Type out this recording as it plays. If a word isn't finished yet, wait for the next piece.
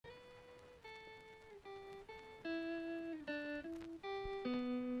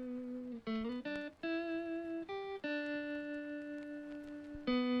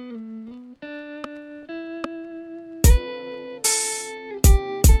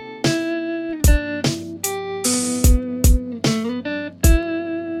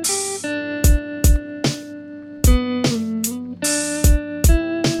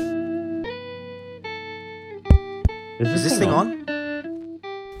Is this Hang thing on. on?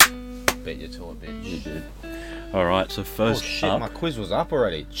 Bet you to a bitch. You did. Alright, so Oh first shit, up... my quiz was up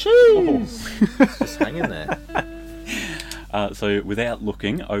already. Jeez. It's just hanging there. So without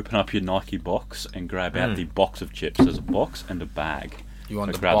looking, open up your Nike box and grab out the box of chips. There's a box and a bag. You want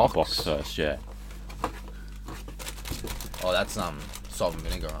So the grab box? the box first, yeah. Oh, that's salt and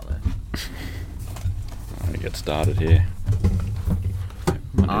vinegar on there. I'm gonna get started here.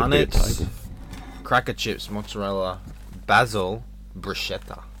 On it, cracker chips, mozzarella, basil,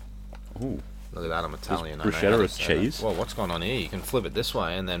 bruschetta. Ooh. Look at that, I'm Italian. I know bruschetta how to is say that. cheese? Well, what's going on here? You can flip it this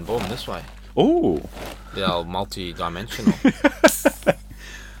way and then boom, this way. Ooh. The old multi-dimensional. But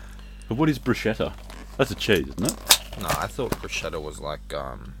what is bruschetta? That's a cheese, isn't it? No, I thought bruschetta was like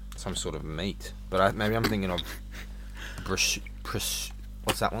some sort of meat. But maybe I'm thinking of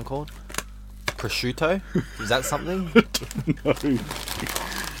what's that one called? Prosciutto? Is that something? No.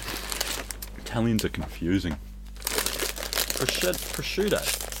 Italians are confusing.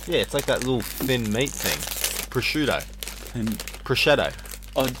 Prosciutto. Yeah, it's like that little thin meat thing. Prosciutto. And Prosciutto.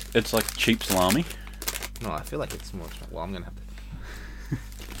 oh, it's like cheap salami. No, I feel like it's more... Well, I'm going to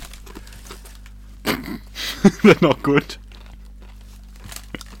have to... They're not good.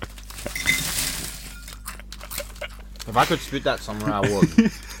 If I could spit that somewhere, I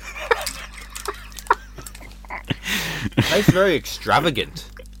would. It tastes very extravagant.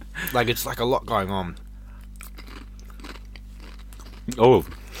 Like, it's like a lot going on. Oh,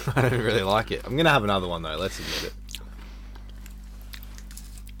 I don't really like it. I'm going to have another one, though. Let's admit it.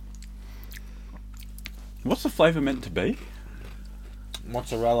 what's the flavour meant to be?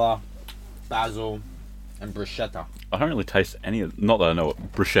 Mozzarella, basil, and bruschetta. I don't really taste any of... Not that I know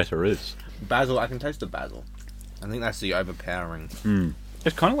what bruschetta is. Basil, I can taste the basil. I think that's the overpowering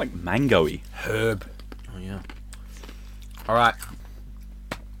It's kind of like mango-y. herb. Oh, yeah. Alright.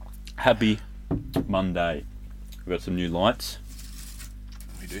 Happy Monday. We've got some new lights.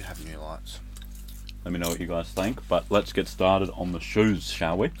 We do have new lights. Let me know what you guys think. But let's get started on the shoes,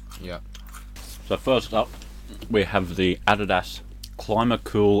 shall we? Yeah. So first up, we have the Adidas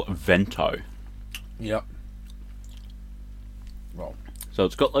Climacool Vento. Yep. Well, So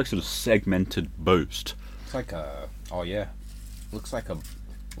it's got like sort of segmented boost. it's like a... Oh, yeah. Looks like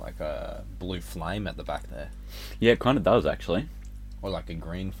a blue flame at the back there. Yeah, it kind of does actually. Or like a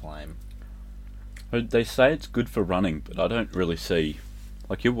green flame. They say it's good for running, but I don't really see...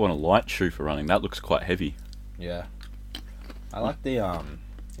 Like, you want a light shoe for running. That looks quite heavy. Yeah. I like the,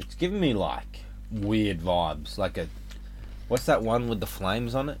 It's giving me, like, weird vibes. Like a... What's that one with the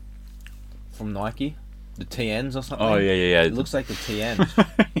flames on it? From Nike? The TNs or something? Oh, yeah. It looks like the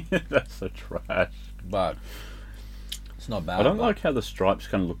TNs. That's so trash. But... It's not bad. I don't but- like how the stripes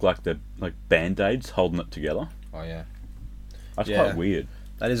kind of look like they're like band-aids holding it together. Oh, yeah. That's Yeah. quite weird.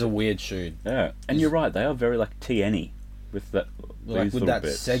 That is a weird shoe. Yeah, and you're right. They are very like TN-y with that. Like these with little that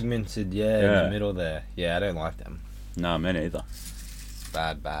bits. segmented, in Yeah. the middle there. Yeah, I don't like them. No, me neither.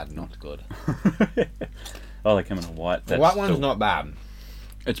 Bad, not good. Oh, they come in a white. The That's white one's still- not bad.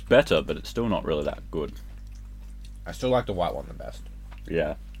 It's better, but it's still not really that good. I still like the white one the best.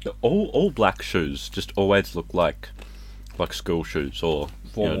 Yeah, all black shoes just always look like school shoes or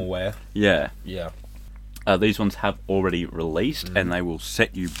Formal wear. Yeah, Yeah. these ones have already released, and they will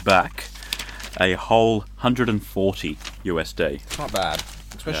set you back a whole 140 USD. It's not bad.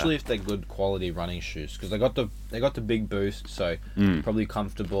 Especially if they're good quality running shoes. Because they got the big boost, so probably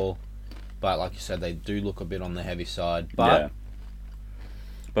comfortable. But like you said, they do look a bit on the heavy side. But, Yeah.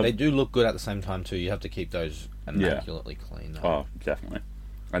 But- they do look good at the same time too. You have to keep those immaculately clean though. Oh, definitely.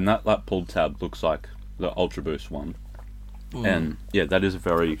 And that pull tab looks like the Ultra Boost one. And yeah, that is a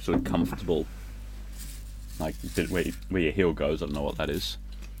very sort of comfortable, like bit where your heel goes. I don't know what that is.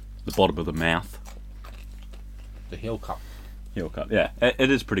 The bottom of the mouth. The heel cup. Heel cut. Yeah, it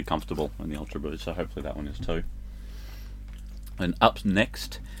is pretty comfortable in the Ultra Boost, so hopefully that one is too. And up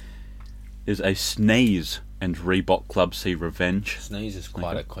next is a Sneeze and Reebok Club C Revenge. Sneeze is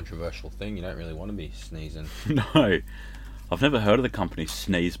quite a controversial thing. You don't really want to be sneezing. No, I've never heard of the company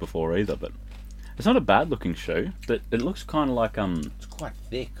Sneeze before either, but it's not a bad looking shoe. But it looks kind of like It's quite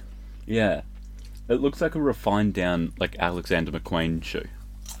thick. yeah, it looks like a refined down like Alexander McQueen shoe.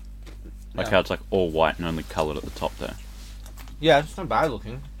 Like Yeah. how it's like all white and only coloured at the top there. Yeah, it's not bad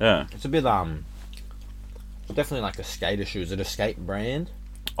looking. Yeah, It's a bit definitely like a skater shoe. Is it a skate brand?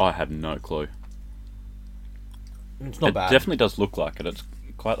 I have no clue. It's not It bad. definitely does look like it. It's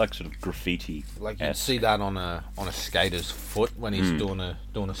quite like sort of graffiti. Like you'd see that on a skater's foot when he's doing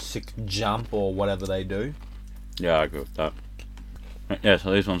a sick jump or whatever they do. Yeah, I agree with that. Yeah,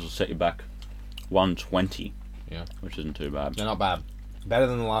 so these ones will set you back 120. Yeah. Which isn't too bad. They're not bad. Better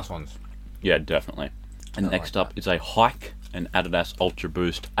than the last ones. Yeah, definitely. And I next like up is a Hike and Adidas Ultra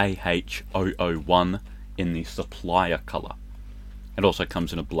Boost AH001 in the supplier colour. It also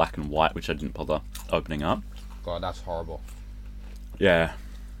comes in a black and white, which I didn't bother opening up. God, that's horrible. Yeah,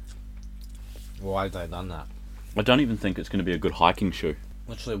 Why have they done that? I don't even think it's going to be a good hiking shoe.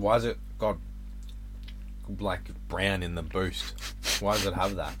 Literally, why has it got like brown in the boost? Why does it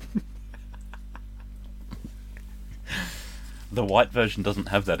have that? The white version doesn't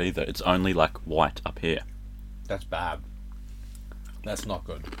have that either. It's only like white up here. That's bad. That's not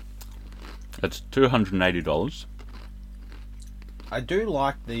good. It's $280. I do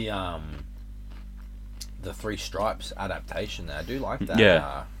like the three stripes adaptation there. I do like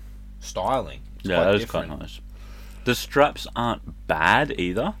that styling. It's Yeah, quite that is different. quite nice. The straps aren't bad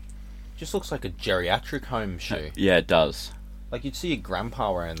either. Just looks like a geriatric home shoe. Yeah, it does. Like you'd see your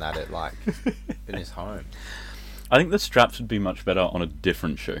grandpa wearing that at like in his home. I think the straps would be much better on a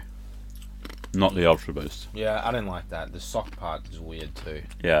different shoe. Not the Ultra Boost. Yeah, I didn't like that. The sock part is weird too.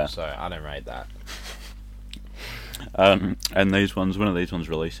 Yeah. So I don't rate that. And these ones, when are these ones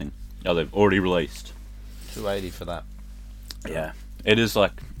releasing? Oh, they've already released. $280 for that. Yeah. It is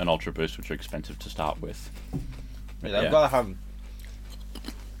like an Ultra Boost, which are expensive to start with. They've Yeah. got to have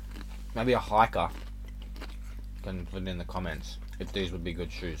maybe a hiker can put it in the comments if these would be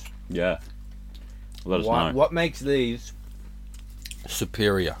good shoes. Yeah. Let us know. What makes these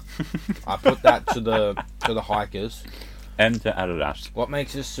superior? I put that to the hikers. And to Adidas. What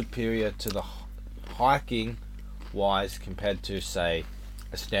makes this superior to the hiking wise compared to say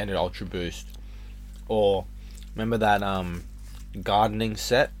a standard Ultra Boost, or remember that gardening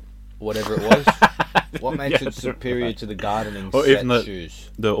set, whatever it was? What makes Yeah, it superior to the gardening or set even the shoes?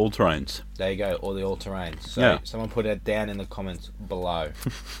 The all terrains. There you go, or the all terrains. So Yeah. someone put it down in the comments below.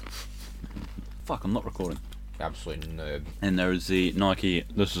 Fuck, I'm not recording. Absolute nerd. And there is the Nike.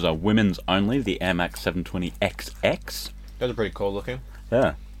 This is a women's only. The Air Max 720 XX. Those are pretty cool looking.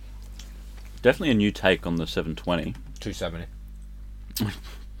 Yeah. Definitely a new take on the 720, $270.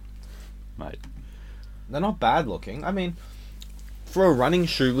 mate. They're not bad looking. I mean, for a running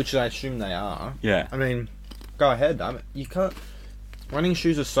shoe, which I assume they are. Yeah. I mean, go ahead. I mean, you can't. Running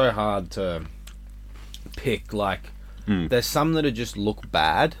shoes are so hard to pick. Like, there's some that are just look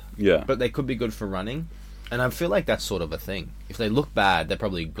bad, Yeah. but they could be good for running. And I feel like that's sort of a thing. If they look bad, they're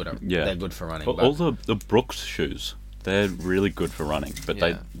probably good. Yeah. They're good for running. But all the Brooks shoes, they're really good for running, but Yeah.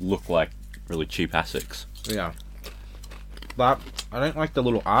 they look like really cheap Asics. Yeah. But I don't like the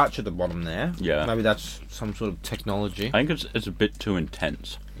little arch at the bottom there. Yeah. Maybe that's some sort of technology. I think it's a bit too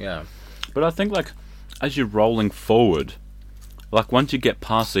intense. Yeah. But I think, like, as you're rolling forward, like, once you get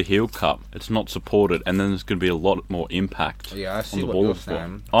past the heel cup, it's not supported, and then there's going to be a lot more impact. Yeah, I on see the what ball you're floor.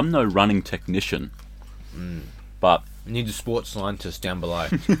 saying. I'm no running technician, but You need a sports scientist down below.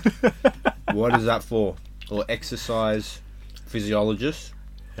 What is that for? Or exercise physiologist?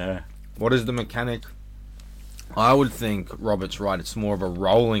 yeah, What is the mechanic? I would think Robert's right. It's more of a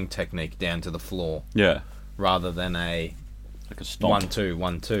rolling technique down to the floor yeah, rather than a like a stomp. 1-2,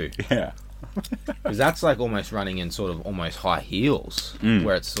 1-2. Yeah, Because that's like almost running in sort of almost high heels,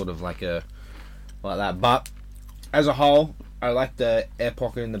 where it's sort of like that. But as a whole, I like the air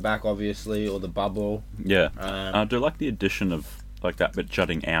pocket in the back, obviously, or the bubble. yeah. I do like the addition of like that bit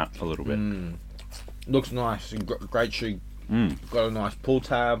jutting out a little bit. Looks nice. Great shoe. Mm. Got a nice pull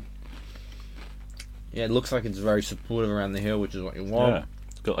tab. Yeah, it looks like it's very supportive around the heel, which is what you want. Yeah,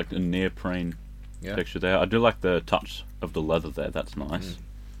 it's got like a neoprene Yeah. texture there. I do like the touch of the leather there. That's nice.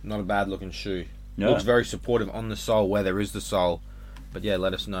 Not a bad looking shoe. Yeah. Looks very supportive on the sole where there is the sole. But yeah,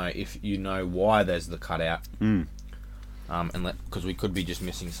 let us know if you know why there's the cutout. Mm. And because we could be just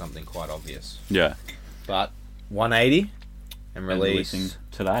missing something quite obvious. Yeah. But 180 and And release. releasing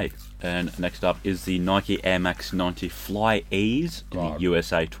today. And next up is the Nike Air Max 90 Fly Ease in the God.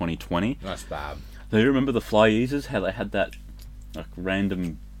 USA 2020. That's bad. Do you remember the Fly Eases? How they had that like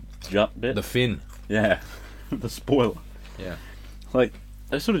random jut bit? The fin. Yeah, the spoiler. Yeah. Like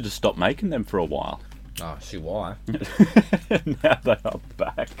they sort of just stopped making them for a while. Oh, see why. Now they are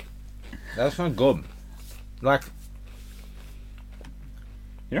back. That's not good. Like,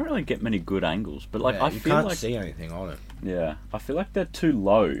 You don't really get many good angles, but like yeah, I you feel can't like see anything on it. yeah, I feel like they're too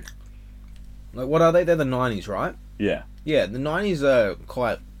low. Like, what are they? They're the 90s, right? Yeah, Yeah, the 90s are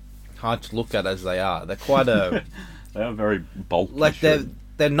quite hard to look at as they are. They're quite a... they are very bulky. like,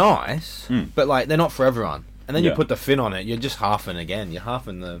 they're nice, but, like, they're not for everyone. And then you Yeah. put the fin on it, you're just halving again. You're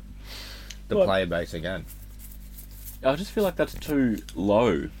halving the Well- player base again. I just feel like that's too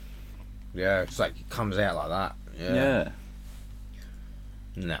low. Yeah, it's like, it comes out like that. Yeah.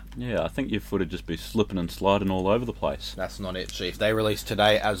 No, Yeah, I think your foot would just be slipping and sliding all over the place. that's not it, Chief. They released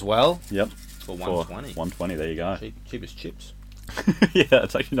today as well. Yep. For 120. 120, there you go. Cheap as chips. Yeah,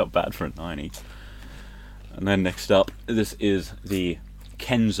 it's actually not bad for a 90. And then next up, this is the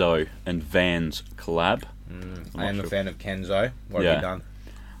Kenzo and Vans collab. I am a fan of Kenzo. What have you done?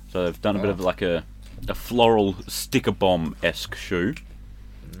 So they've done a bit of like a floral sticker bomb-esque shoe.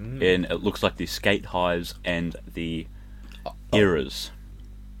 And it looks like the skate highs and the eras.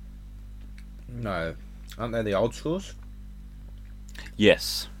 No. Aren't they the old schools?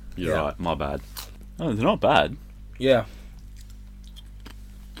 Yes, you're right. My bad. Oh, they're not bad. Yeah.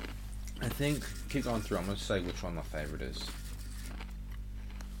 I think, keep going through. I'm going to say which one my favourite is.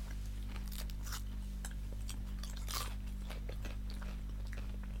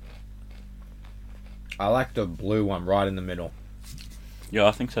 I like the blue one right in the middle. Yeah,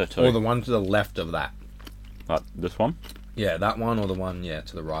 I think so too. Or the one to the left of that. Like this one? Yeah, that one or the one,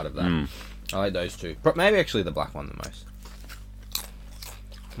 to the right of that. I like those two. But maybe actually the black one the most.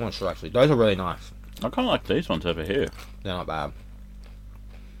 I'm not sure actually. Those are really nice. I kind of like these ones over here. They're not bad.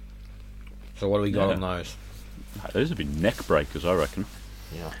 So what do we got on those? Those would be neck breakers, I reckon.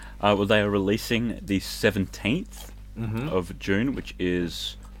 Yeah. Well, they are releasing the 17th of June, which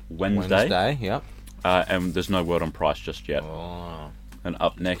is Wednesday. Yep. And there's no word on price just yet. Oh, And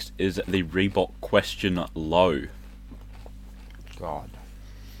up next is the Reebok Question Low. God.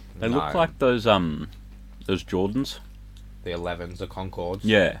 They look like those Jordans. The 11s, the Concords.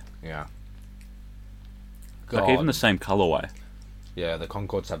 Yeah. Yeah. Like even the same colorway. Yeah, the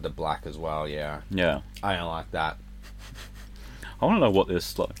Concords have the black as well, yeah. Yeah. I don't like that. I want to know what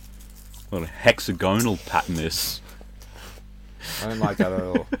this like little hexagonal pattern is. I don't like that at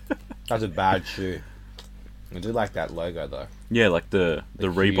all. That's a bad shoe. I do like that logo though. Yeah, like the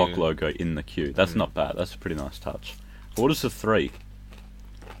Reebok Q. logo in the Q. That's not bad. That's a pretty nice touch. What is the 3?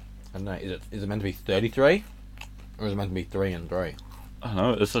 I don't know, is it meant to be 33? Or is it meant to be 3 and 3? I don't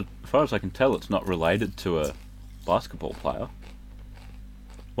know. As far as I can tell, it's not related to a basketball player.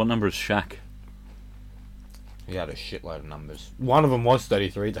 What number is Shaq? He had a shitload of numbers. One of them was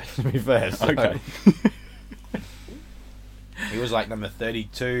 33, to be fair. So. Okay. He was like number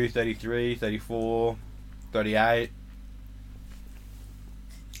 32, 33, 34, 38.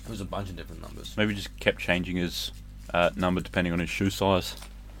 It was a bunch of different numbers. Maybe just kept changing his number depending on his shoe size.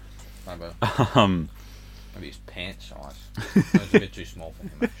 Maybe his pants size. It was a bit too small for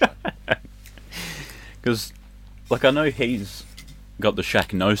him, actually. Because, like, I know he's got the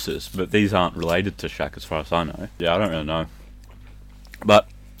Shaqnosis, but these aren't related to Shaq as far as I know. Yeah, I don't really know. But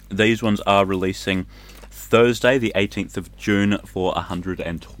these ones are releasing Thursday, the 18th of June for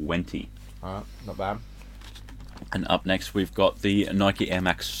 120. Alright, not bad. And up next, we've got the Nike Air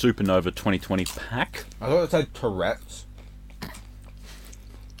Max Supernova 2020 pack. I thought it said Tourette's.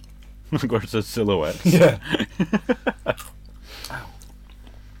 Where it says silhouettes. Yeah.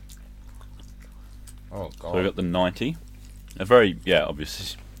 Oh, God. So we've got the 90. A very,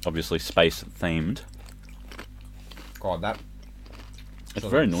 obviously space themed. God, that... It's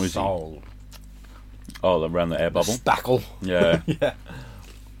very noisy. Soul. Oh, around the air bubble? Spackle. Yeah. Yeah.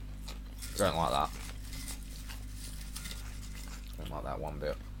 Don't like that. Don't like that one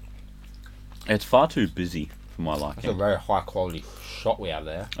bit. It's far too busy for my That's a liking. very high quality shot we have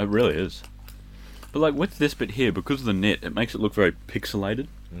there. It really is. But like with this bit here, because of the knit, it makes it look very pixelated,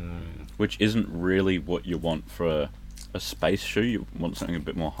 which isn't really what you want for a space shoe. You want something a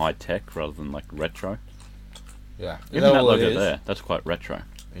bit more high tech rather than like retro. Yeah. Even that logo there, that's quite retro.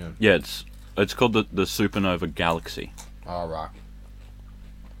 Yeah. Yeah, it's called the Supernova Galaxy. Oh, right.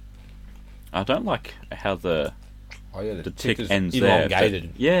 I don't like how the tick is ends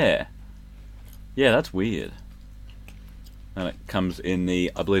elongated. there. Yeah, that's weird. And it comes in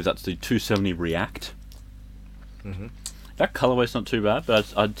the, I believe that's the 270 React. That colorway's not too bad,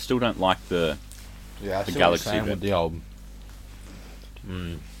 but I still don't like the Galaxy bit. With the old.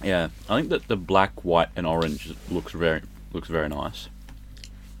 Yeah, I think that the black, white, and orange looks very nice.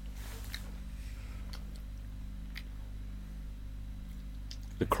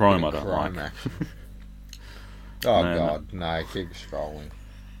 The chrome I don't like. Actually. Oh, No, God. No, keep scrolling.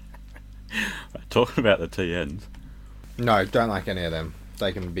 Talking about the TNs. No, don't like any of them.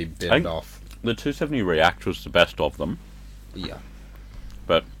 They can be binned think- off. The 270 React was the best of them, Yeah.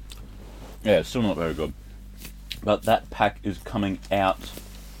 but yeah, it's still not very good. But that pack is coming out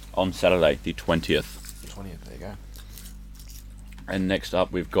on Saturday, the 20th. 20th, there you go. And next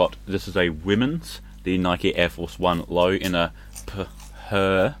up, we've got, this is a women's, the Nike Air Force One Low in a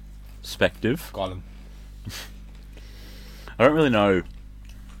perspective. Got him. I don't really know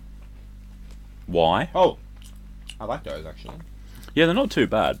why. Oh, I like those actually. Yeah, they're not too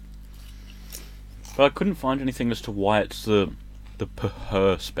bad. But I couldn't find anything as to why it's the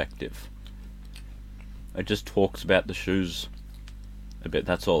perspective. it just talks about the shoes a bit.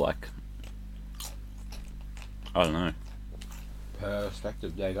 That's all. Like, I don't know.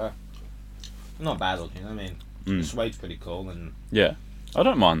 Perspective. There you go. Not bad looking. I mean, the suede's pretty cool and Yeah, I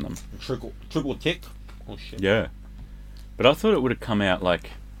don't mind them. triple tick. Oh shit. Yeah, but I thought it would have come out like,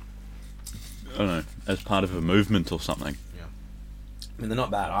 I don't know, as part of a movement or something. I mean, they're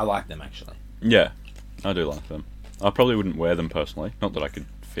not bad. I like them actually. Yeah, I do like them. I probably wouldn't wear them personally. Not that I could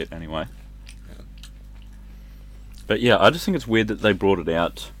fit anyway. Yeah. But yeah, I just think it's weird that they brought it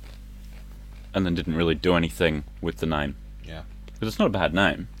out and then didn't really do anything with the name. Yeah. Because it's not a bad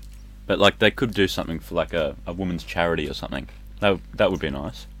name. But like they could do something for like a woman's charity or something. That would be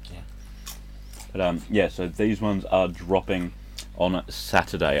nice. Yeah. But yeah, so these ones are dropping on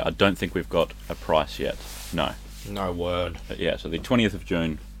Saturday. I don't think we've got a price yet. No. No word. But yeah, so the 20th of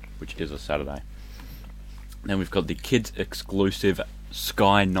June, which is a Saturday. Then we've got the kids exclusive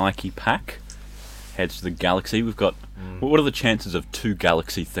Sky Nike pack. Heads to the Galaxy. We've got. What are the chances of 2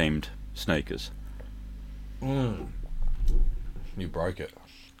 Galaxy themed sneakers? You broke it.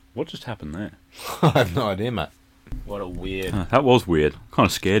 What just happened there? I have no idea, mate. What a weird That was weird. Kind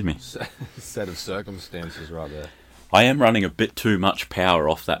of scared me. set of circumstances right there. I am running a bit too much power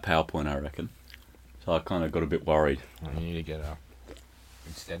off that PowerPoint, I reckon. So I kind of got a bit worried. You need to get a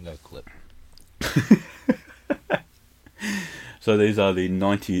extendo clip. So these are the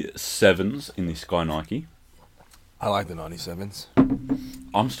 97s in the Sky Nike. I like the 97s.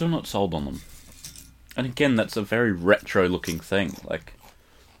 I'm still not sold on them. And again, that's a very retro looking thing. Like,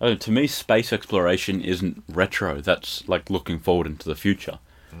 to me, space exploration isn't retro. That's like looking forward into the future.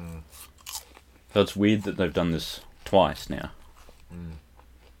 So it's weird that they've done this twice now.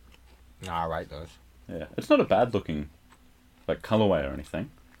 No, I rate those. Yeah, it's not a bad looking, like, colorway or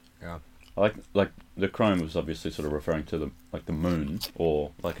anything. Yeah. I like the chrome was obviously sort of referring to the moon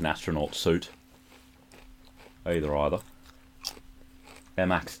or like an astronaut suit. Either. Air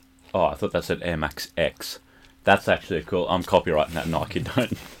Max. Oh, I thought that said Air Max X. That's actually cool. I'm copyrighting that. Nike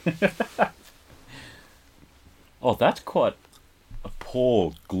don't. Oh, that's quite a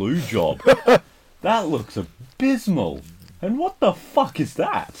poor glue job. That looks abysmal. And what the fuck is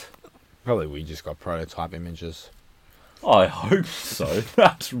that? Probably we just got prototype images. I hope so.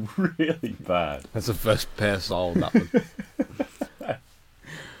 That's really bad. That's the first pair sold. That would...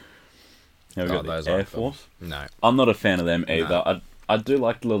 Now we've got those the Air aren't Force. No. I'm not a fan of them either. No. I do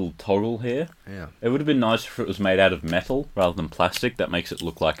like the little toggle here. Yeah. It would have been nice if it was made out of metal rather than plastic. That makes it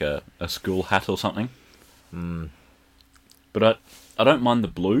look like a school hat or something. But I don't mind the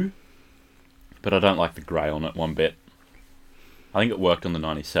blue, but I don't like the grey on it one bit. I think it worked on the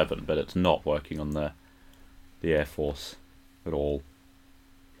 97, but it's not working on the Air Force at all.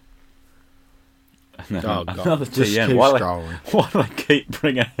 And then Oh, God. another Just TN. keep Why do they keep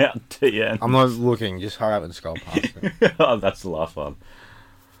bringing out TN? I'm not looking. Just hurry up and scroll past it. Oh, that's the last one.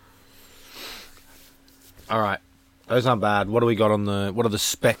 All right. Those aren't bad. What do we got on the... What are the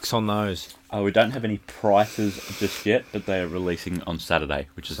specs on those? Oh, we don't have any prices just yet, but they are releasing on Saturday,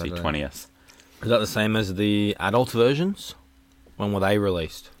 which is the Saturday. 20th. Is that the same as the adult versions? When were they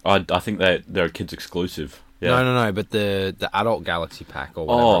released? I think they're a kids exclusive. Yeah. No. But the adult Galaxy pack or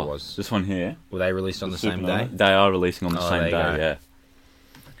whatever it was. This one here. Were they released on the same Super day? Nano. They are releasing on the Oh, same there day, you go. yeah.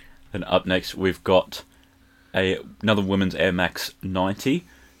 Then up next, we've got another women's Air Max 90,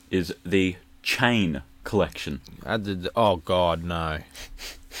 is the Chain collection. Oh, God, no.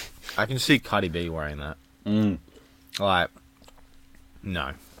 I can see Cardi B wearing that. Like,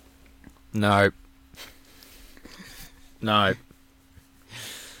 no. No. No.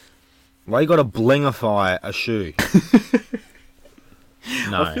 Why you gotta blingify a shoe?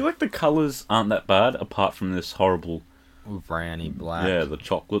 No. I feel like the colours aren't that bad, apart from this horrible... Brownie black. Yeah, the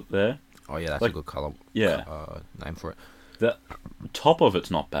chocolate there. Oh, yeah, that's like- a good colour. Yeah. Name for it. The top of it's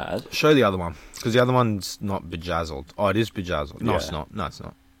not bad. Show the other one. Because the other one's not bejazzled. Oh, it is bejazzled. No, Yeah. it's not. No, it's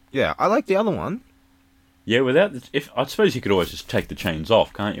not. Yeah, I like the other one. Yeah, without... I suppose you could always just take the chains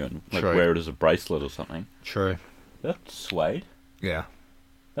off, can't you? And like True. wear it as a bracelet or something. True. That's suede. Yeah.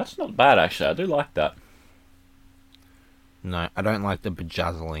 That's not bad, actually. I do like that. No, I don't like the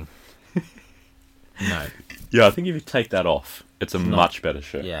bejazzling. No. Yeah, I think if you take that off, it's a much better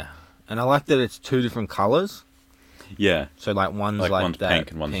shoe. Yeah. And I like that it's two different colours. Yeah. So, like, one's Like, like one's that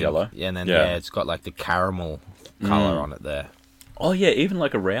pink and one's yellow. Yeah, and then, Yeah. it's got, like, the caramel colour on it there. Oh, yeah, even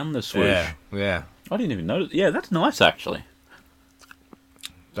like around the swoosh. Yeah. Yeah. I didn't even notice. Yeah, that's nice, actually.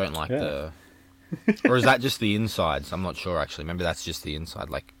 Don't like Yeah. the... Or is that just the insides? I'm not sure, actually. Maybe that's just the inside.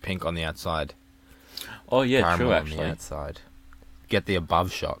 Like, pink on the outside. Oh, yeah, Caramel true, on the actually. outside. Get the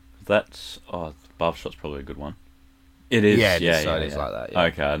above shot. That's... Oh, above shot's probably a good one. It is, Yeah, it yeah, is, so yeah, it is yeah. like that, yeah.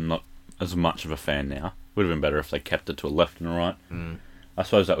 Okay, I'm not as much of a fan now. Would have been better if they kept it to a left and a right. I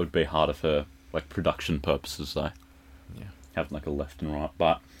suppose that would be harder for like production purposes, though. Yeah. Having like a left and right.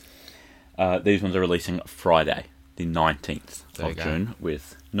 But these ones are releasing Friday, the 19th of June,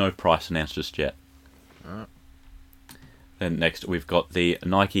 with no price announced just yet. Alright. Then next we've got the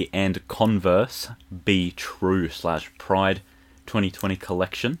Nike and Converse Be True / Pride 2020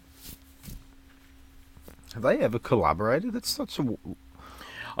 collection. Have they ever collaborated? It's such a...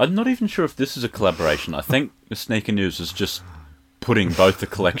 I'm not even sure if this is a collaboration. I think the Sneaker News is just putting both the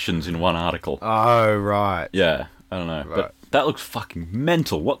collections in one article. Oh, right. Yeah, I don't know. Right. But that looks fucking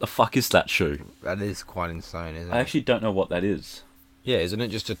mental. What the fuck is that shoe? That is quite insane, isn't it? I actually don't know what that is. Yeah, isn't it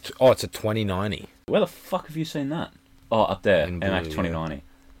just a... Oh, it's a 2090. Where the fuck have you seen that? Oh, up there, In blue, MX 2090.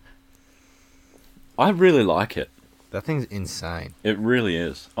 I really like it. That thing's insane. It really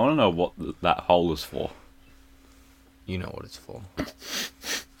is. I want to know what that hole is for. You know what it's for.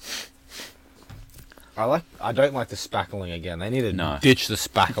 I don't like the spackling again. They need to ditch the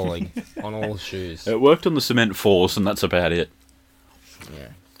spackling on all shoes. It worked on the cement floors, and that's about it. Yeah.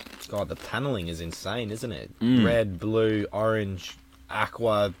 God, the paneling is insane, isn't it? Mm. Red, blue, orange,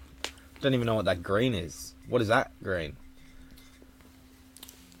 aqua. Don't even know what that green is. What is that green?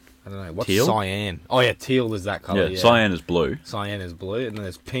 I don't know. What's Teal? cyan? Oh yeah, teal is that colour. Yeah, cyan is blue. Cyan is blue, and then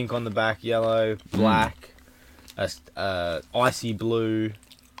there's pink on the back, yellow, black, icy blue,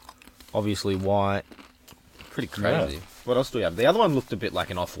 obviously white. Pretty crazy. Yeah. What else do we have? The other one looked a bit like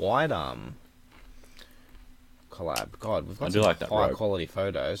an off-white collab. God, we've got some like that high rope. quality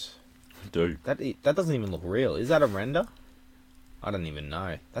photos. I do. That doesn't even look real. Is that a render? I don't even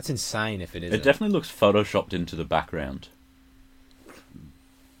know. That's insane if it isn't. It definitely looks photoshopped into the background.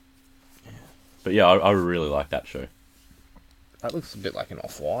 But yeah, I really like that shoe. That looks a bit like an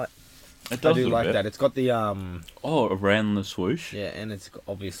off-white. It does I do a like bit. that. It's got the Oh, around the swoosh. yeah, and it's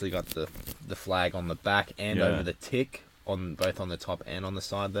obviously got the flag on the back and Yeah. over the tick on both on the top and on the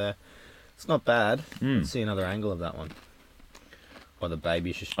side there. It's not bad. Let's see another angle of that one. Or the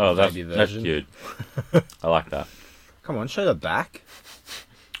baby That's version. cute. I like that. Come on, show the back.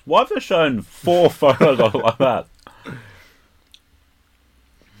 Why have they shown 4 photos of it like that?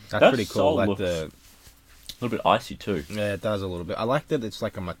 That's That pretty cool. sole Like looks- the A little bit icy too. yeah, it does a little bit. I like that it's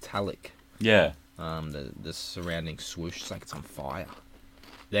like a metallic. Yeah. The surrounding swoosh, it's like it's on fire.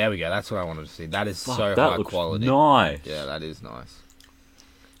 There we go. That's what I wanted to see. That is Fuck, so that high looks quality. nice. Yeah, that is nice.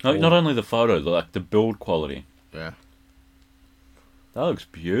 Like, not only the photos, but like the build quality. Yeah, That looks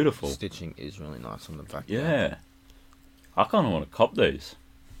beautiful. stitching is really nice on the back. Yeah. I kind of want to cop these.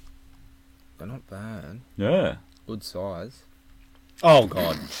 They're not bad. Yeah. Good size. Oh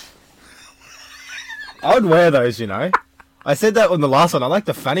god. I would wear those, you know. I said that on the last one. I like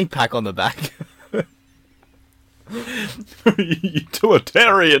the fanny pack on the back.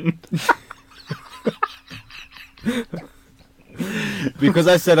 Utilitarian. Because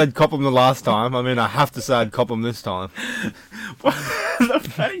I said I'd cop them the last time. I mean, I have to say I'd cop them this time. The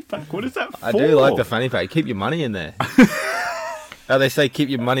fanny pack. What is that for? I do like the fanny pack. Keep your money in there. How they say keep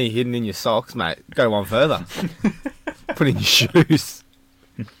your money hidden in your socks, mate. Go one further. Put in your shoes.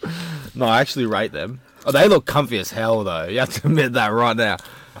 No, I actually rate them. Oh, they look comfy as hell, though. You have to admit that right now.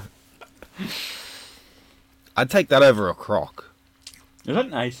 I'd take that over a Croc. Is that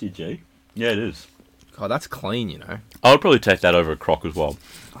an ACG? Yeah, it is. God, that's clean, you know. I would probably take that over a Croc as well.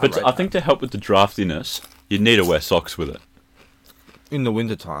 But rate I think to help with the draftiness, you need to wear socks with it. In the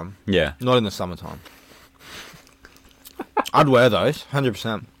winter time, Yeah. not in the summertime. I'd wear those,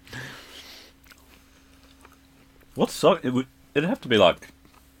 100%. What sock? It'd have to be like,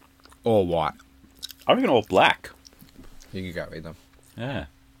 Or white. I reckon all black. You could go either. Yeah.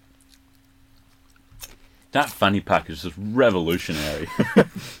 That fanny pack is just revolutionary.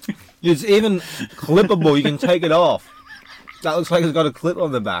 It's even clippable. You can take it off. That looks like it's got a clip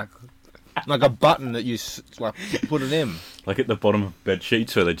on the back. Like a button that you like put it in. Like at the bottom of bed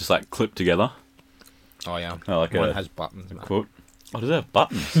sheets where they just like clip together. Oh, yeah. Oh, like One a has buttons. Mate. quote. Oh, does it have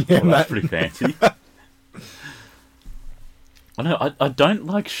buttons? Yeah, Oh, that's mate. pretty fancy. I know, I don't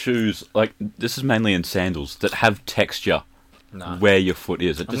like shoes, like, this is mainly in sandals, that have texture No. where your foot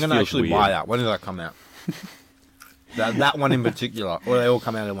is. It I'm just going to feels actually weird. buy that. When does that come out? that one in particular. Or they all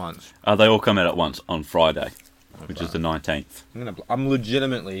come out at once. They all come out at once on Friday, which is the 19th. I'm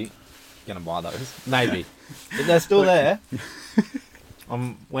legitimately going to buy those. Maybe. If they're still there.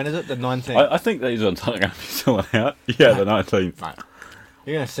 When is it? The 19th? I think these ones are going to be selling out. Yeah, the 19th. Mate,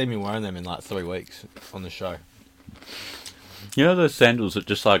 you're going to see me wearing them in like 3 weeks on the show. You know those sandals that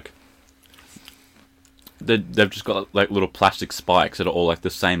just like... They've just got like little plastic spikes that are all like the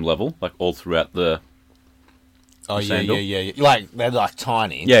same level, like all throughout the Oh a yeah, sandal. yeah. Like they're like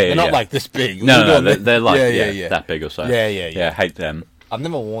tiny. Yeah, yeah, They're not yeah. like this big. No, they're like yeah. that big or so. Yeah. Yeah, I hate them. I've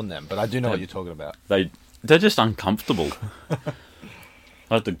never worn them, but I do know what you're talking about. They're just uncomfortable.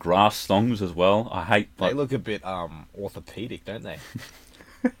 Like the grass thongs as well. I hate. They look a bit orthopedic, don't they?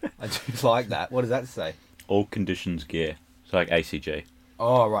 I do like that. What does that say? All conditions gear. So like ACG.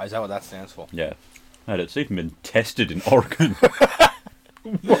 Oh right, is that what that stands for? Yeah. Mate, it's even been tested in Oregon.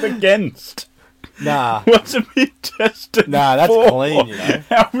 What against? Nah. What's it been tested Nah, that's for? clean, you know.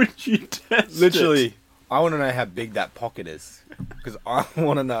 How would you test Literally, it? I want to know how big that pocket is. Because I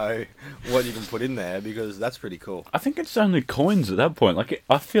want to know what you can put in there, because that's pretty cool. I think it's only coins at that point. Like,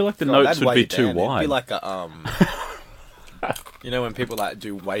 I feel like the God, notes that'd would weigh be you too down. It'd wide. be like a, you know when people like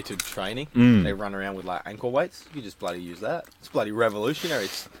do weighted training, they run around with like ankle weights? You just bloody use that. It's bloody revolutionary.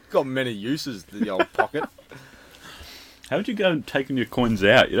 It's got many uses, the old pocket. How would you go taking your coins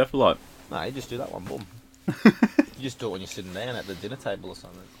out? You'd have to like... No, you just do that one, boom. You just do it when you're sitting down at the dinner table or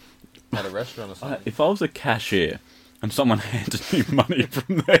something. At a restaurant or something. If I was a cashier and someone handed me money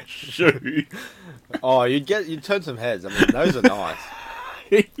from their shoe... Oh, you'd turn some heads. I mean, those are nice.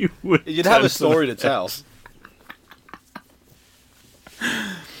 You'd have a story to tell.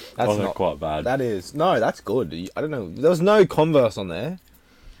 That's They're not quite bad. That is that's good. I don't know. There was no Converse on there.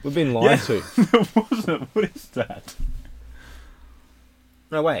 We've been lied to. There wasn't. What is that?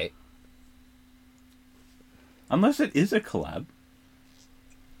 No wait. Unless it is a collab.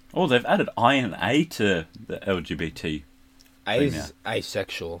 Oh, they've added I and A to the LGBT. A is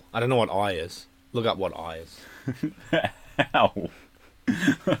asexual. I don't know what I is. Look up what I is. How?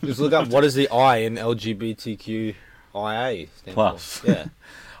 Just look up what is the I in LGBTQIA stand Plus. for. Yeah.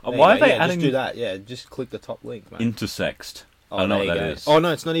 Why are they adding... Just do that. Yeah, just click the top link, man. Intersexed. Oh, I don't know there what you that go. is. Oh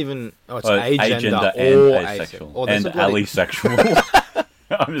no, it's not even. Oh, it's agender agender and or asexual. Oh, And that's a bloody- alisexual.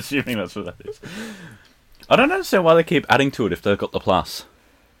 I'm assuming that's what that is. I don't understand why they keep adding to it if they've got the plus.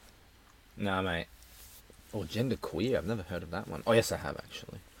 Nah, mate. Oh, gender queer. I've never heard of that one. Oh, yes, I have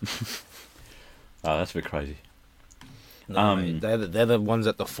actually. Oh, that's a bit crazy. No, mate, they're the ones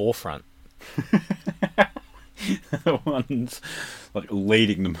at the forefront. The ones like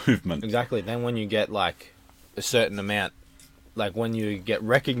leading the movement. Exactly. Then when you get like a certain amount, like when you get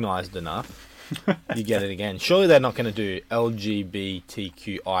recognised enough, you get it again. Surely they're not going to do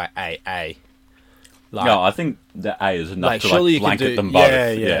LGBTQIAA. Like, No, I think the A is enough Like, to surely like you could blanket do- them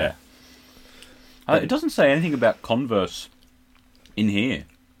both. yeah. It doesn't say anything about Converse in here,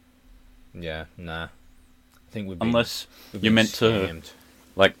 yeah, nah. I think we've unless we've you're been meant to scammed.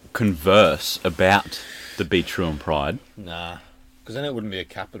 like converse about the Be True and Pride. Nah, because then it wouldn't be a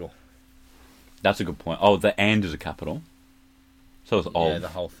capital. That's a good point. Oh, the and is a capital, so it's old. Yeah, the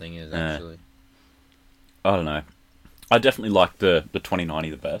whole thing is Yeah. actually. I don't know. I definitely like the 2090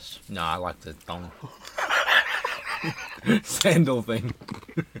 the best. No, I like the thong. Sandal thing.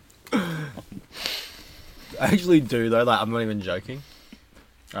 I actually do though, like I'm not even joking.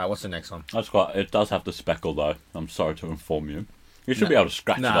 Alright, what's the next one? That's quite. It does have the speckle though. I'm sorry to inform you. You should be able to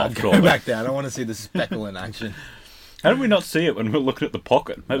scratch it Nah, off. go Surely. back down. I want to see the speckle in action. How did we not see it when we were looking at the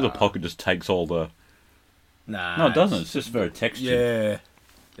pocket? Maybe the pocket just takes all the. Nah. No, it doesn't. It's just very textured.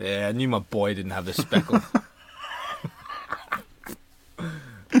 Yeah. Yeah, I knew my boy didn't have the speckle.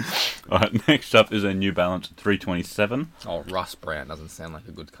 Alright, next up is a New Balance 327. Oh, rust brown doesn't sound like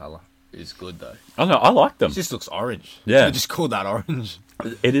a good colour. It's good though. I don't know, I like them. It just looks orange. Yeah. They just call that orange.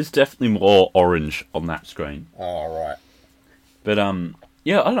 It is definitely more orange on that screen. Oh, right. But,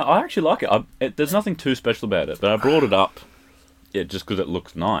 yeah, I don't know, I actually like it. There's nothing too special about it, but I brought it up just because it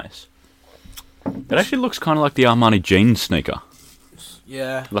looks nice. It actually looks kind of like the Armani jeans sneaker.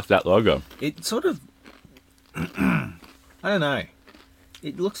 Yeah. Like that logo. It sort of... I don't know.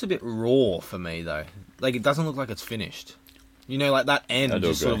 It looks a bit raw for me, though. Like, it doesn't look like it's finished. You know, like, that end I do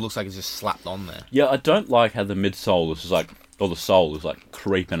just sort of agree. looks like it's just slapped on there. Yeah, I don't like how the midsole is like, or the sole is like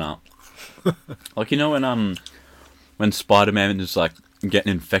creeping up. Like, you know when Spider-Man is like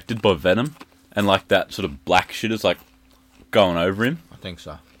getting infected by Venom, and like that sort of black shit is like going over him. I think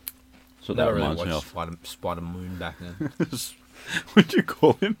so. So that Never really reminds me watched of. Spider Moon back then. What'd you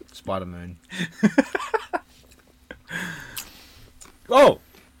call him? Spider Moon. Oh!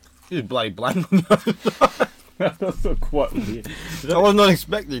 He's bloody blank. That's not quite weird. I was not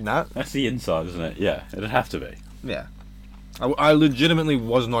expecting that. That's the inside, isn't it? Yeah, it'd have to be. Yeah. I legitimately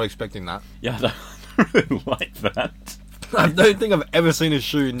was not expecting that. Yeah, I don't really like that. I don't think I've ever seen a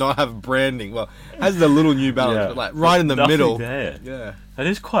shoe not have branding. Well, it has the little New Balance, Yeah. but like right in the Nothing middle. there. Yeah. That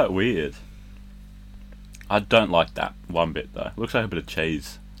is quite weird. I don't like that one bit though. Looks like a bit of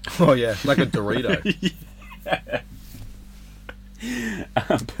cheese. Oh yeah, like a Dorito.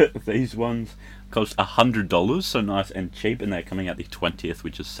 But these ones cost $100, so nice and cheap, and they're coming out the 20th,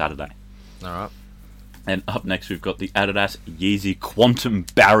 which is Saturday. Alright. And up next, we've got the Adidas Yeezy Quantum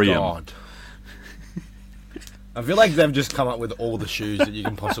Barium. God. I feel like they've just come up with all the shoes that you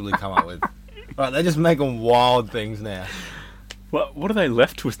can possibly come up with. Right, they're just making wild things now. What are they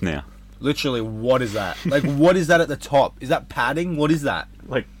left with now? Literally, what is that? Like, what is that at the top? Is that padding? What is that?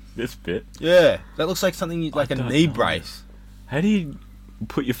 Like this bit. Yeah, that looks like something like a knee brace. How do you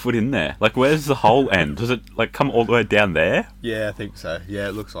put your foot in there? Like, where's the hole end? Does it like come all the way down there? Yeah, I think so. Yeah,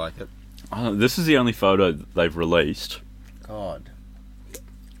 it looks like it. This is the only photo that they've released. God.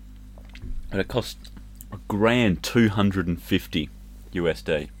 And it cost $1,250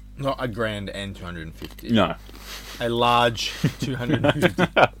 USD. Not a grand and 250. No. A large 250.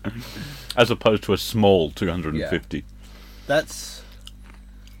 As opposed to a small 250. Yeah. That's...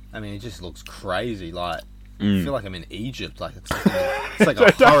 I mean, it just looks crazy. Like, I feel like I'm in Egypt. Like, it's like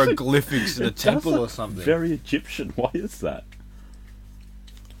a hieroglyphics in a temple or something. Very Egyptian. Why is that?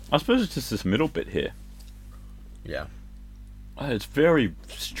 I suppose it's just this middle bit here. Yeah. It's very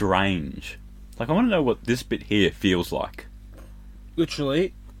strange. Like, I want to know what this bit here feels like.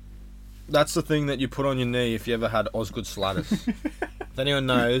 Literally, that's the thing that you put on your knee if you ever had Osgood Slatus. If anyone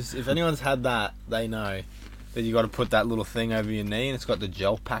knows, if anyone's had that, they know that you got to put that little thing over your knee and it's got the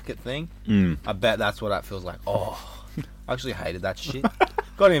gel packet thing. I bet that's what that feels like. Oh, I actually hated that shit.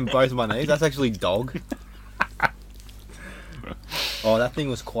 Got it in both my knees. That's actually dog. Oh, that thing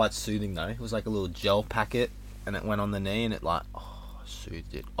was quite soothing though. It was like a little gel packet and it went on the knee and it like,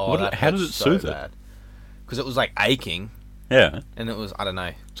 soothed it. Oh, how did it soothe it? Because it was like aching. Yeah. And it was, I don't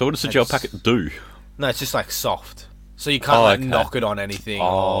know. So what does the gel packet do? No, it's just like soft. So you can't knock it on anything.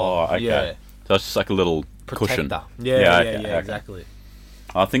 Oh, okay. Yeah. So it's just like a little cushion. Yeah, exactly.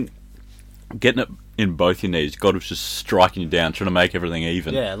 I think getting it in both your knees, God was just striking you down, trying to make everything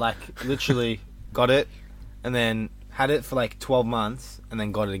even. Yeah, like literally got it and then had it for like 12 months and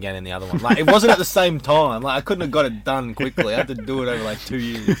then got it again in the other one. Like, it wasn't at the same time. Like, I couldn't have got it done quickly. I had to do it over like 2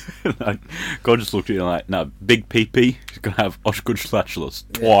 years. Like, God just looked at you like, no, big PP, he's going to have Osgood Schlachulus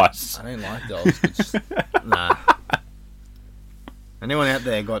twice. I don't like the Osgood. Nah. Anyone out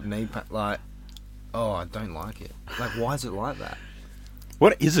there got knee like, oh, I don't like it. Like, why is it like that?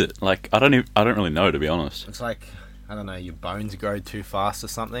 What is it? Like, I don't really know, to be honest. It's like, I don't know, your bones grow too fast or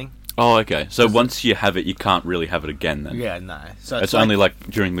something. Oh, okay. So once you have it, you can't really have it again then? Yeah, no. So it's only like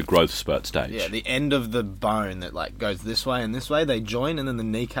during the growth spurt stage. Yeah, the end of the bone that like goes this way and this way, they join, and then the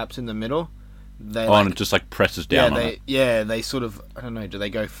kneecaps in the middle. They and it just like presses down on it. Yeah, they sort of, I don't know, do they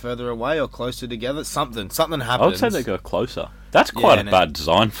go further away or closer together? Something happens. I would say they go closer. That's quite a bad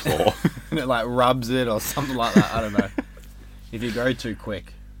design flaw. And it like rubs it or something like that. I don't know. If you go too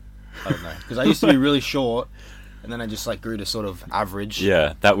quick, I don't know. Because I used to be really short. And then I just like grew to sort of average.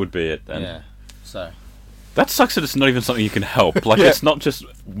 Yeah, that would be it then. Yeah, so. That sucks that it's not even something you can help. Like, it's not just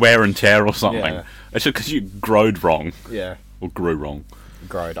wear and tear or something. Yeah. It's just because you growed wrong. Yeah. Or grew wrong.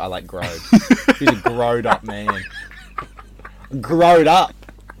 Growed. I like growed. He's a growed up man. Growed up.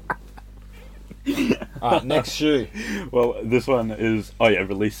 Alright, next shoe. Well, this one is,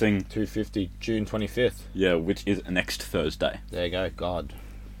 releasing 250, June 25th. Yeah, which is next Thursday. There you go, God.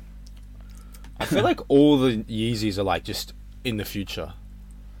 I feel like all the Yeezys are like just in the future.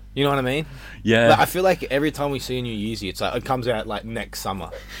 You know what I mean? Yeah. Like, I feel like every time we see a new Yeezy, it's like it comes out like next summer,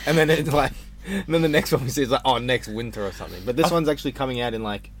 and then it's like, and then the next one we see is like next winter or something. But this one's actually coming out in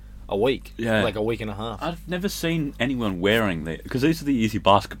like a week. Yeah. Like a week and a half. I've never seen anyone wearing them because these are the Yeezy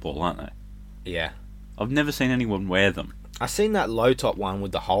basketball, aren't they? Yeah. I've never seen anyone wear them. I seen that low top one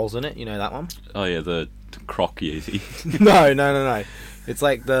with the holes in it. You know that one? Oh yeah, the Croc Yeezy. No. It's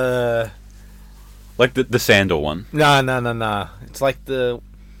like the. Like the sandal one. No. It's like the...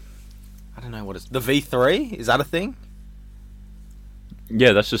 I don't know what it's... The V3? Is that a thing?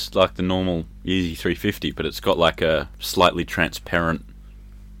 Yeah, that's just like the normal Yeezy 350, but it's got like a slightly transparent...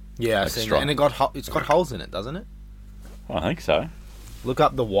 Yeah, I've seen that. And it's got holes in it, doesn't it? Well, I think so. Look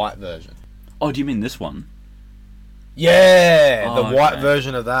up the white version. Oh, do you mean this one? Yeah! The white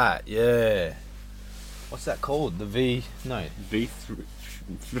version of that. Yeah. What's that called? The V... No. V3...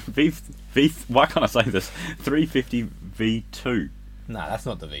 why can't I say this? 350 V2. No, that's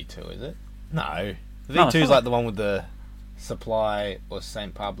not the V2, is it? No. The V2 is like the one with the Supply or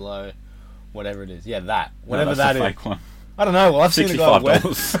St. Pablo, whatever it is. Yeah, that. Whatever that is. Fake one. I don't know. Well, I've seen the guy wear.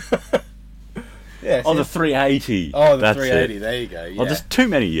 Yeah. Oh, the 380. Oh, the 380. There you go. Yeah. Oh, there's too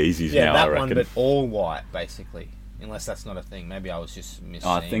many Yeezys now, I reckon. Yeah, that one, but all white, basically. Unless that's not a thing. Maybe I was just missing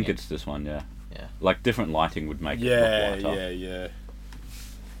I think it's this one, yeah. Yeah. Like, different lighting would make it look whiter. Yeah.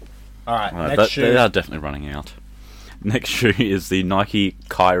 Alright, next shoe. They are definitely running out. Next shoe is the Nike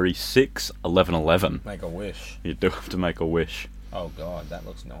Kyrie 6 1111. Make a wish. You do have to make a wish. Oh god, that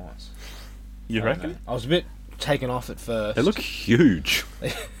looks nice. You I don't reckon? know. I was a bit taken off at first. They look huge.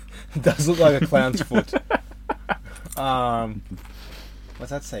 It does look like a clown's foot. What's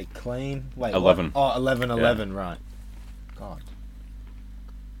that say? Clean? Wait, 11. What? Oh, 11, right. God.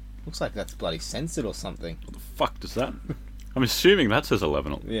 Looks like that's bloody censored or something. What the fuck does that? I'm assuming that says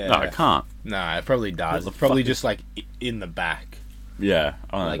 11. Yeah. No, it can't. No, it probably does. What the It's probably fuck just like in the back. Yeah,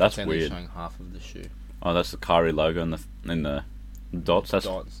 I don't know. Like That's it's only weird. showing half of the shoe. Oh, that's the Kyrie logo in the dots. That's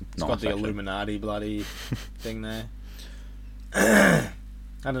Dots. It's nice, got the actually. Illuminati bloody thing there. I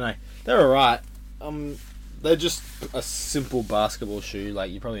don't know. They're alright. They're just a simple basketball shoe. Like,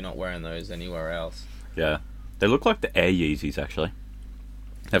 you're probably not wearing those anywhere else. Yeah, they look like the Air Yeezys actually.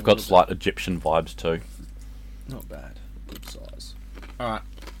 They've got slight Egyptian vibes too. Not bad. Good size. Alright.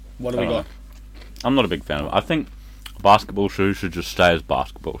 What do we I don't got? know. I'm not a big fan of it. I think basketball shoes should just stay as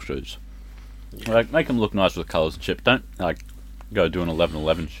basketball shoes. Yeah. Like, make them look nice with colours and shit. Don't like go do an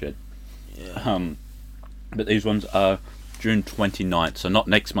 11/11 shit. Yeah. But these ones are June 29th, so not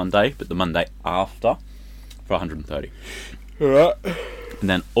next Monday, but the Monday after, for 130. Alright. And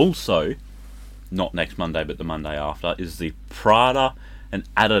then also, not next Monday, but the Monday after, is the Prada and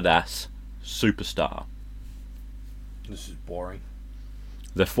Adidas Superstar. This is boring.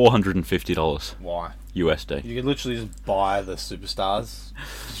 They're $450 Why? USD. You could literally just buy the superstars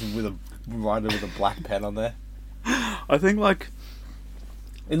just with a write it with a black pen on there. I think like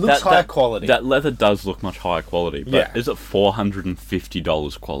It looks high quality. That leather does look much higher quality, but Yeah. is it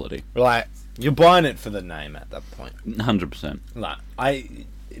 $450 quality? Like, you're buying it for the name at that point. 100%. Like,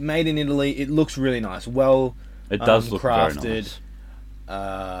 made in Italy. It looks really nice. Well, It does look crafted. very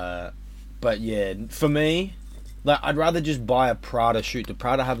nice. But yeah, for me, like, I'd rather just buy a Prada shoe. Do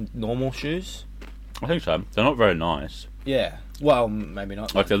Prada have normal shoes? I think so. They're not very nice. Yeah. Well, maybe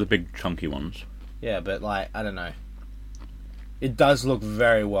not. Like, they're the big chunky ones. Yeah, but like, I don't know. It does look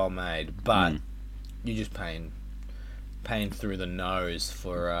very well made, but you're just paying through the nose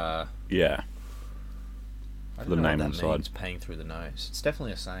for Yeah. I The don't know name what that inside. means, paying through the nose. It's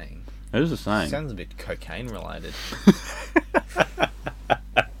definitely a saying. It is a saying. Sounds a bit cocaine related.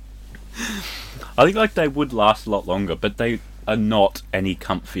 I think like they would last a lot longer, but they are not any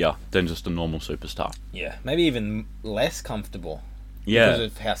comfier than just a normal Superstar. Yeah, maybe even less comfortable Yeah.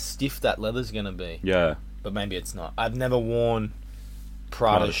 because of how stiff that leather's gonna be. Yeah. But maybe it's not. I've never worn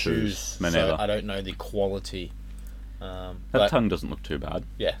Prada Prada shoes. shoes, Me so neither. I don't know the quality. That But tongue doesn't look too bad.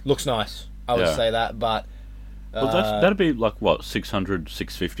 yeah, looks nice. I would Yeah. say that, but Well, that'd be like what, 600,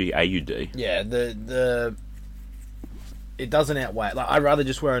 650 AUD. yeah, the it doesn't outweigh. Like, I'd rather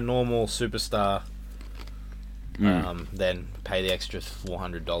just wear a normal Superstar than pay the extra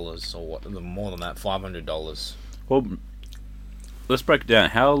 $400 or what, more than that, $500. Well, let's break it down.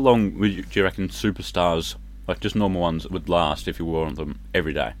 How long do you reckon Superstars, like just normal ones, would last if you wore them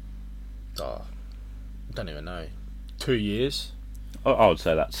every day? Oh, I don't even know. 2 years? I would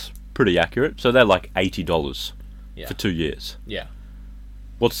say that's pretty accurate. So they're like $80 Yeah. for 2 years. Yeah.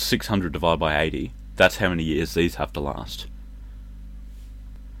 What's 600 divided by 80? That's how many years these have to last.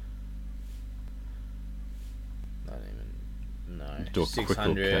 I don't even know. Do a quick little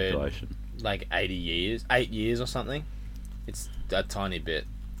 600, calculation. like 80 years, 8 years or something. It's a tiny bit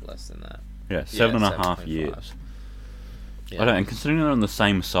less than that. Yeah, 7.5 7.5. years. Yeah. I don't. And considering they're on the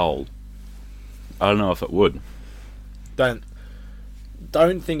same sole, I don't know if it would.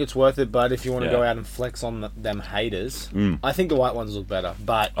 Don't think it's worth it, but if you want to Yeah. go out and flex on them haters, Mm. I think the white ones look better,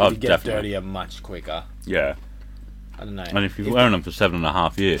 but Oh, you get definitely. dirtier much quicker. Yeah. I don't know. And if you're wearing them for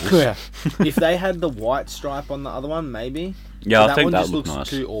 7.5 years, Yeah. If they had the white stripe on the other one, maybe. yeah, But I that think one that just looks looks nice.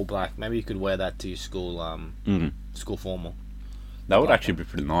 too all black. Maybe you could wear that to your school, Mm. school formal. That would Like actually be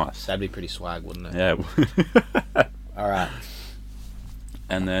pretty nice. That'd be pretty swag, wouldn't it? Yeah. All right.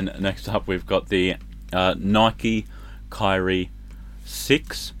 And then next up, we've got the Nike Kyrie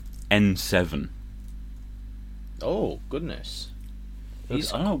 6 N7. Oh goodness. I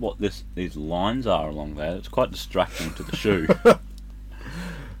don't know what these lines are along there. It's quite distracting to the shoe.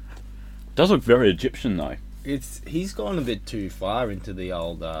 Does look very Egyptian though, He's gone a bit too far into the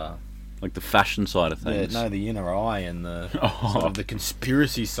old like the fashion side of things. the inner eye and the Oh. sort of the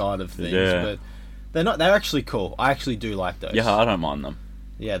conspiracy side of things. Yeah. But they're actually cool. I actually do like those. Yeah, I don't mind them.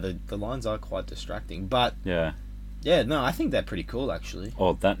 Yeah, the lines are quite distracting. But Yeah. yeah, no, I think they're pretty cool actually.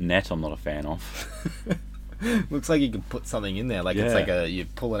 Oh, that net I'm not a fan of. Looks like you can put something in there. Like it's Yeah. like you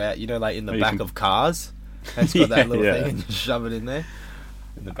pull it out, you know, like in the Oh, you back can- of cars. And it's got that little Yeah. thing and you shove it in there.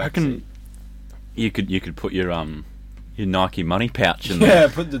 In the I back reckon seat. you could put your Nike money pouch in Yeah, there.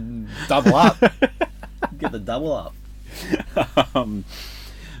 put the double up. Get the double up.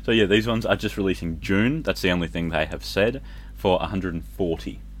 So yeah, these ones are just releasing June. That's the only thing they have said, for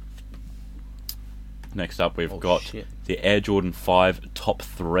 140. Next up, we've got shit. the Air Jordan 5 top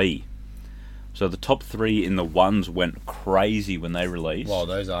 3. So the top 3 in the ones went crazy when they released. Wow,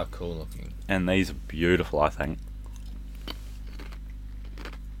 those are cool looking. And these are beautiful, I think.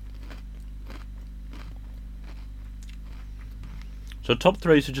 So top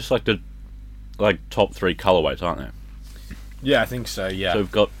 3s are just like the top 3 colorways, aren't they? Yeah, I think so. Yeah. So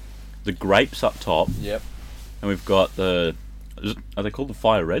we've got the grapes up top, Yep. and we've got are they called the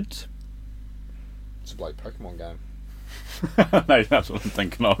Fire Reds? It's a like Pokemon game. No, that's what I'm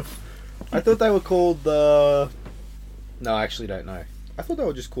thinking of. I thought they were called the. No, I actually don't know. I thought they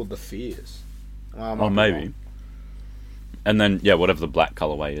were just called the Fears. Well, I might Oh, be maybe. wrong. And then, yeah, whatever the black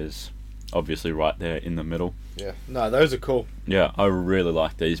colorway is, obviously right there in the middle. Yeah. No, those are cool. Yeah, I really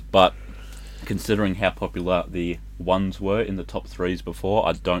like these, but considering how popular the ones were in the top 3s before,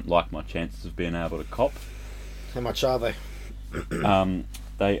 I don't like my chances of being able to cop. How much are they?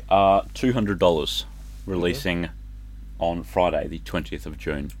 They are $200, releasing on Friday, the 20th of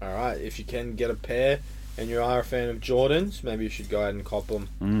June. All right. If you can get a pair and you are a fan of Jordans, maybe you should go ahead and cop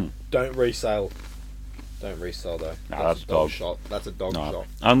them. Don't resale. Don't resell though. No, that's that's a dog. shot. That's a dog No, shot.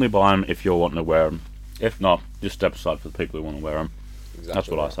 only buy them if you're wanting to wear them. If not, just step aside for the people who want to wear them. Exactly. That's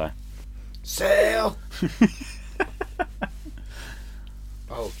what I say. Sale.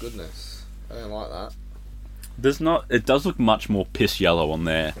 Oh goodness, I don't like that. It does look much more piss yellow on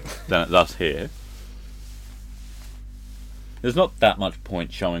there than it does here. There's not that much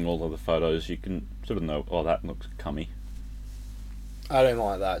point showing all of the photos. You can sort of know, oh, that looks cummy. I don't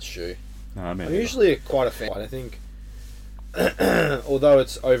like that shoe. No, I mean, I'm usually quite a fan. I think, although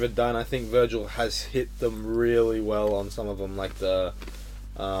it's overdone, I think Virgil has hit them really well on some of them, like the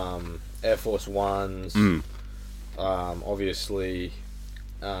Air Force Ones. Obviously,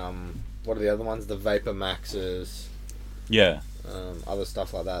 what are the other ones? The Vapor Maxes. yeah. Other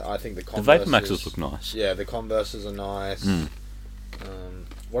stuff like that. I think the The Converses, Vapor Maxes look nice. Yeah, the Converses are nice.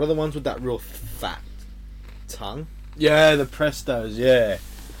 What are the ones with that real fat tongue? Yeah, the Prestos. Yeah,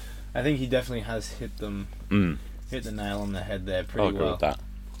 I think he definitely has hit them. Hit the nail on the head there pretty I'll agree well. with that.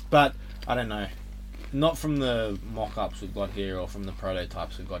 But I don't know, not from the mock-ups we've got here or from the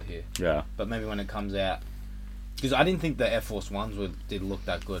prototypes we've got here. Yeah. But maybe when it comes out, because I didn't think the Air Force Ones did look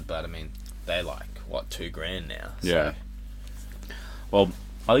that good. But I mean, they're like what, $2,000 now. So. Yeah. Well,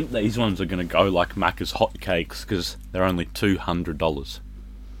 I think these ones are going to go like Macca's hotcakes because they're only $200.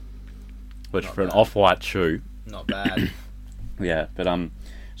 Which Not for an bad. off-white shoe, Not bad. yeah. But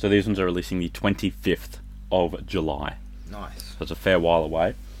so these ones are releasing the 25th of July. Nice. So it's a fair while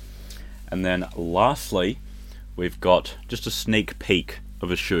away. And then lastly, we've got just a sneak peek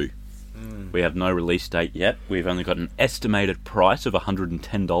of a shoe. We have no release date yet. We've only got an estimated price of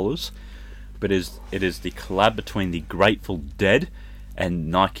 $110. But it is the collab between the Grateful Dead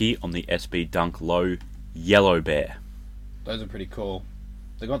and Nike on the SB Dunk Low Yellow Bear. Those are pretty cool.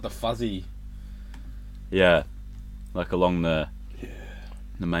 They got the fuzzy. Yeah, like along the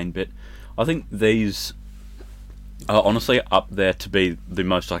main bit. I think these are honestly up there to be the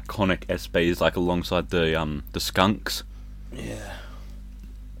most iconic SBs, like alongside the Skunks. Yeah.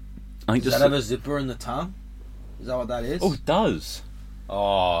 I think Does just that have a zipper in the tongue? Is that what that is? oh, it does.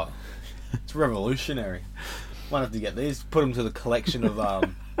 Oh, it's revolutionary. Might have to get these. Put them to the collection of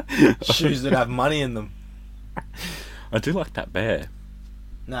shoes that have money in them. I do like that bear.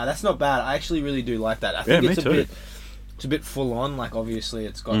 No, that's not bad. I actually really do like that. I think Yeah, it's me a too. bit. It's a bit full on. Like obviously,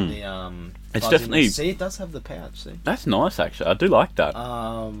 it's got the It's fuzziness. definitely- See, it does have the pouch. See. That's nice, actually. I do like that.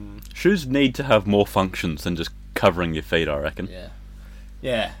 Shoes need to have more functions than just covering your feet, I reckon. Yeah.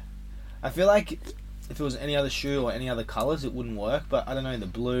 Yeah. I feel like if it was any other shoe or any other colours, it wouldn't work. But I don't know, the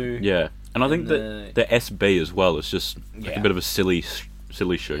blue. Yeah, and I think And that the SB as well is just like Yeah. a bit of a silly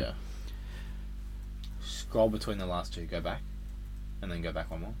shoe. Yeah. Scroll between the last two, go back, and then go back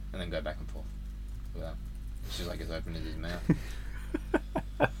one more, and then go back and forth. Look at that. It's just like as open as his mouth.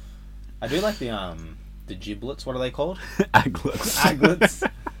 I do like the giblets. What are they called? Aglets. Aglets.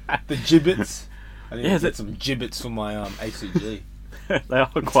 The gibbets. I need Yeah, to get some gibbets for my ACG. They are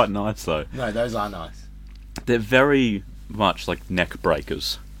quite nice though. No, those are nice. They're very much like neck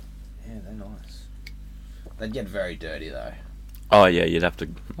breakers. Yeah, they're nice. They'd get very dirty though. Oh yeah, you'd have to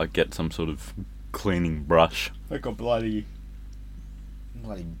like get some sort of cleaning brush. Like a bloody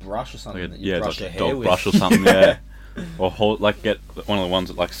brush or something Like that you it's brush like your a hair dog with. brush or something. Yeah, or like get one of the ones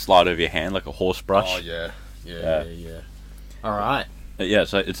that like slide over your hand, like a horse brush. Oh yeah. Yeah. Yeah. All right. Yeah,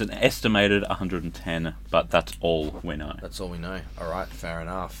 so it's an estimated 110, but that's all we know. That's all we know. All right, fair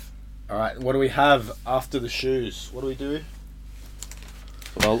enough. All right, what do we have after the shoes? What do we do?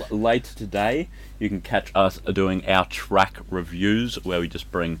 Well, later today, you can catch us doing our track reviews, where we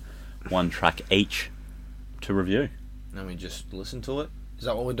just bring one track each to review. And we just listen to it. Is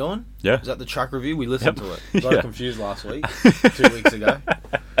that what we're doing? Yeah. Is that the track review? We listened Yep. to it. Got Yeah. confused last week, 2 weeks ago.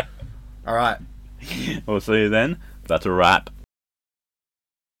 All right. We'll see you then. That's a wrap.